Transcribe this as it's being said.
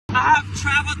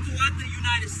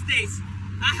States,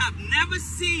 I have never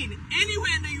seen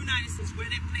anywhere in the United States where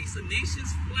they place a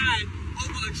nation's flag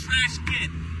over a trash can.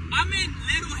 I'm in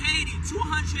Little Haiti, 200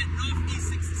 Northeast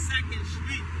 62nd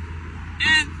Street,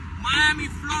 and Miami,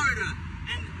 Florida,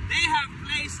 and they have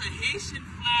placed a Haitian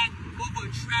flag over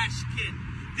a trash can.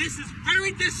 This is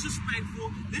very disrespectful.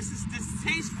 This is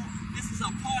distasteful. This is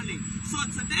appalling. So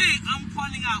today, I'm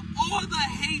calling out all the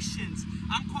Haitians.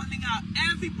 I'm calling out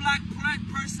every black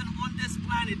person on this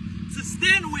planet to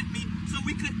stand with me so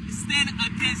we could stand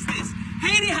against this.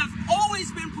 Haiti has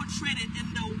always been portrayed in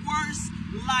the worst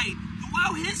light.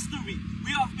 Throughout history,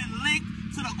 we have been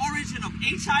linked to the origin of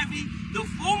HIV. The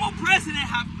former president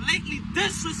have blatantly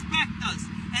disrespected us.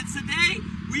 And today,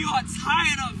 we are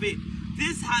tired of it.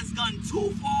 This has gone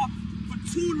too far for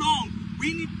too long.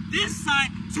 We need this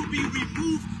sign to be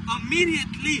removed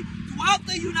immediately. Throughout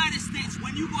the United States,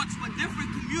 when you go to a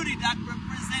different community that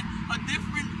represent a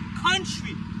different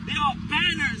country, there are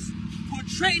banners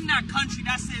portraying that country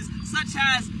that says, such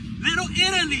as Little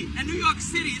Italy in New York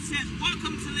City, it says,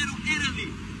 welcome to Little Italy.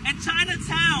 And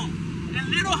Chinatown and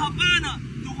Little Havana,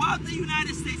 throughout the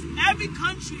United States, every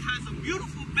country has a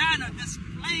beautiful banner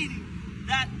displaying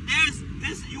that there's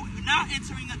this, you're now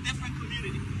entering a different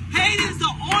community. Haiti is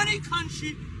the only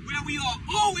country where we are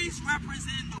always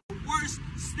representing the worst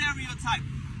stereotype.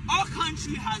 Our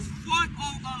country has fought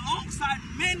alongside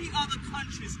many other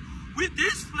countries with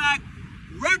this flag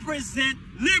represent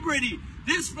liberty.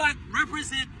 This flag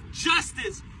represent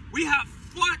justice. We have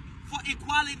fought for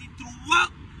equality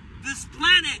throughout this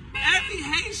planet. Every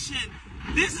Haitian,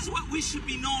 this is what we should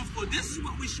be known for. This is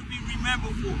what we should be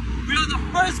remembered for. We are the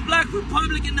first black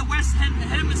republic in the Western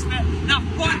Hemisphere that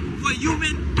fought for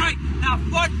human rights, that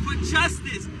fought for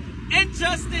justice.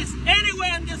 Injustice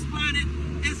anywhere on this planet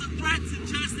is a threat to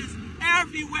justice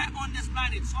everywhere on this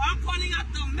planet. So I'm calling out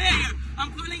the mayor,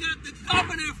 I'm calling out the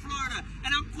governor of Florida, and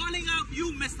I'm calling out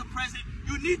you, Mr. President.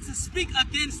 You need to speak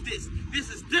against this. This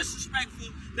is disrespectful.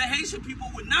 The Haitian people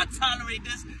would not tolerate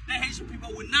this. The Haitian people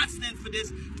would not stand for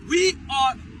this. We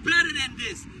are better than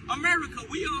this. America,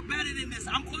 we are better than this.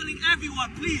 I'm calling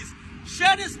everyone, please,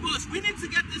 share this post. We need to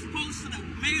get this post to the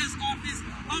mayor's office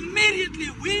immediately.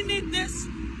 We need this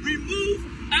removed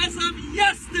as of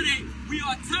yesterday. We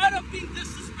are tired of being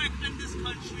disrespected in this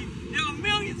country. There are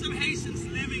millions of Haitians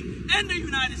living in the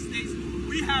United States.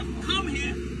 We have come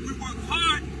here, we work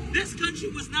hard. This country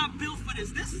was not built for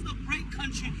this. This is the great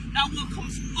country that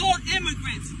welcomes all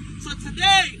immigrants. So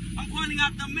today, I'm calling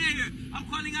out the mayor, I'm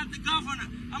calling out the governor,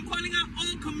 I'm calling out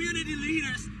all community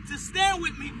leaders to stand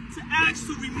with me to ask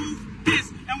to remove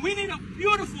this. And we need a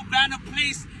beautiful banner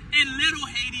placed in Little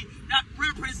Haiti that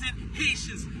represent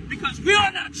Haitians, because we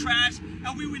are not trash,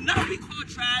 and we will not be called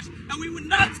trash, and we will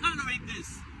not tolerate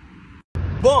this.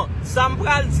 Bon, ça me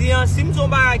pral di an, si m'son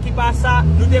bagay ki pa sa,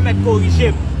 nous te met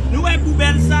corriger. Nous e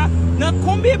Poubel ça, dans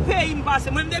combien de pays m'passe,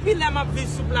 même depuis là m'a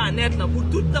visité sur planète là, pour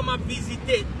tout temps m'a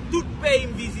visité, tout pays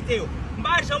m'a visité.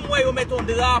 M'pa jamais moi yo mettre un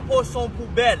drapeau son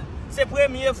Poubel. C'est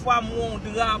première fois moi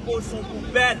un drapeau son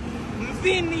Poubel.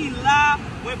 M'vini là,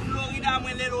 moi Florida,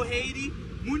 moi Little Haiti.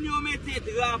 Moun yo mette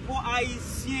drapeau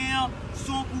haïtien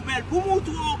son Poubel. Pour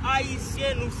montrer aux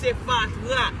haïtiens nous c'est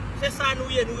Fatra. C'est ça nous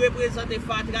représentons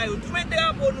Fatra. Tout met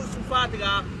drapeau nous sous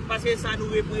Fatra parce que ça nous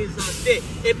représente.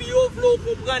 Et puis yo vlo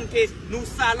comprendre que nous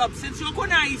salopes. C'est sûr qu'on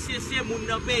haïtien c'est moun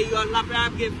dans pays yo la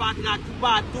paix Fatra tout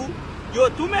partout. Yo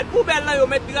tout met Poubel là yo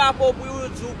met drapeau pour yo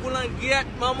dire pour l'anguette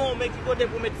maman mais qui côté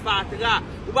pour mettre Fatra.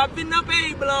 Ou pas venir dans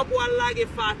pays blanc pour aller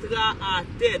Fatra à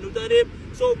terre. Nous entendez?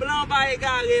 So blanc ba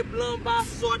égaré, blanc ba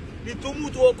sort, puis tout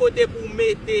monde au côté pour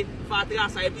mettre Fatra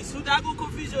ça. Et puis sous ta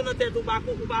confusion dans tête ou pas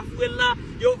frère là,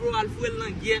 yo vont al frère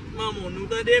l'anguette maman, nous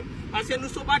entendez? Parce que nous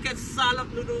sommes pas qu'être salope,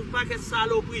 nous pas qu'être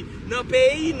saloperie. Dans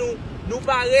pays nous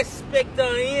pas respecter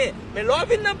rien. Mais là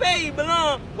vinn dans pays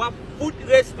blanc, on faut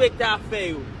respecter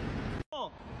affaire.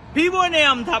 Puis bonne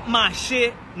am t'a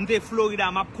marché de Florida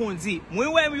m'a conduit. Moi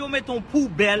ouais yo met ton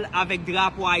Poubel avec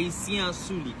drapeau haïtien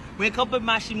sous lui. Moi quand peut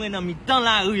marcher moi dans mi dans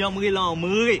la rue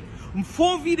m'ré.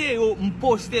 M'font vidéo,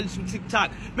 m'poster sur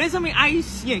TikTok. Mes amis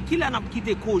haïtiens qui là n'a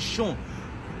quitté cochon.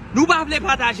 Nous pas vle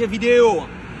partager vidéo.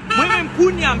 Moi même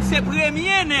kounyam c'est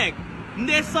premier nèg.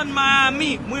 M'descend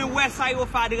Miami, moi ouais ça yo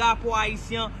fa drapeau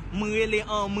haïtien, m'rele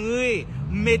en m'ré,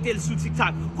 mettez le sur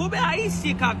TikTok. Combien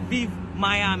haïtien qui vivent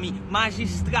Miami,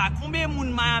 magistrat, combien de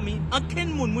monde Miami, aucun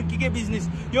monde qui a business,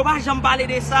 yo pas jamais parler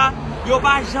de ça, yo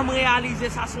pas jamais réaliser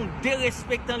ça, sont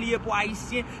dérespectants liés pour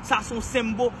haïtiens, ça sont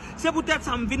symbole. C'est peut-être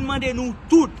ça me vient demander nous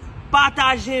toutes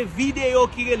partager vidéo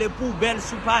qui est le Poubel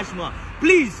sur page moi.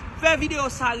 please, fais vidéo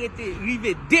s'arrêter,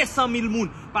 rive 200 000 moun.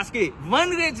 Parce que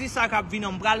vendredi, ça kap vin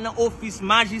en pral dans office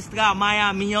magistrat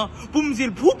Miami, pour me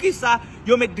dire pour qui ça,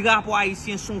 yo met drapeau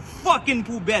haïtien son fucking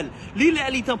poubelle. Li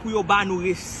li temps pour yo ba nous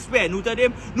respect. Nous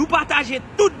tendem, nous partager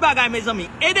toute bagay mes amis.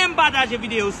 Aidez-moi partager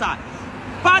vidéo ça.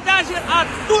 Partagez à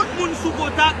tout le monde sous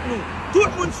contact nous. Tout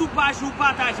le monde sous page nous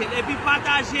partagez. Et puis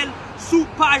partagez sous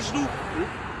page nous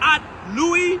à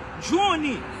Louis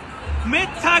Johnny. Mais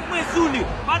tag moi sous lui.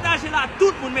 Partagez là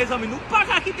tout le monde mes amis. Nous pas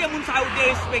qu'à quitter moun ça ou de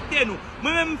respecter nous.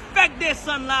 Moi même fait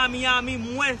descendre là à Miami,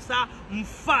 moi ça me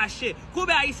fâché.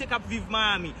 Combien haïtien qui vivent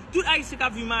Miami? Tout haïtien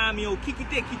qui vivent Miami qui quitte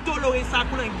qui tolère ça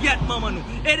pour un guette maman nous.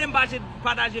 Et dem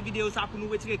partager vidéo ça pour nous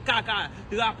retirer caca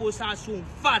drapeau ça sur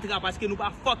Fatra parce que nous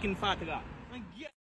pas fucking Fatra.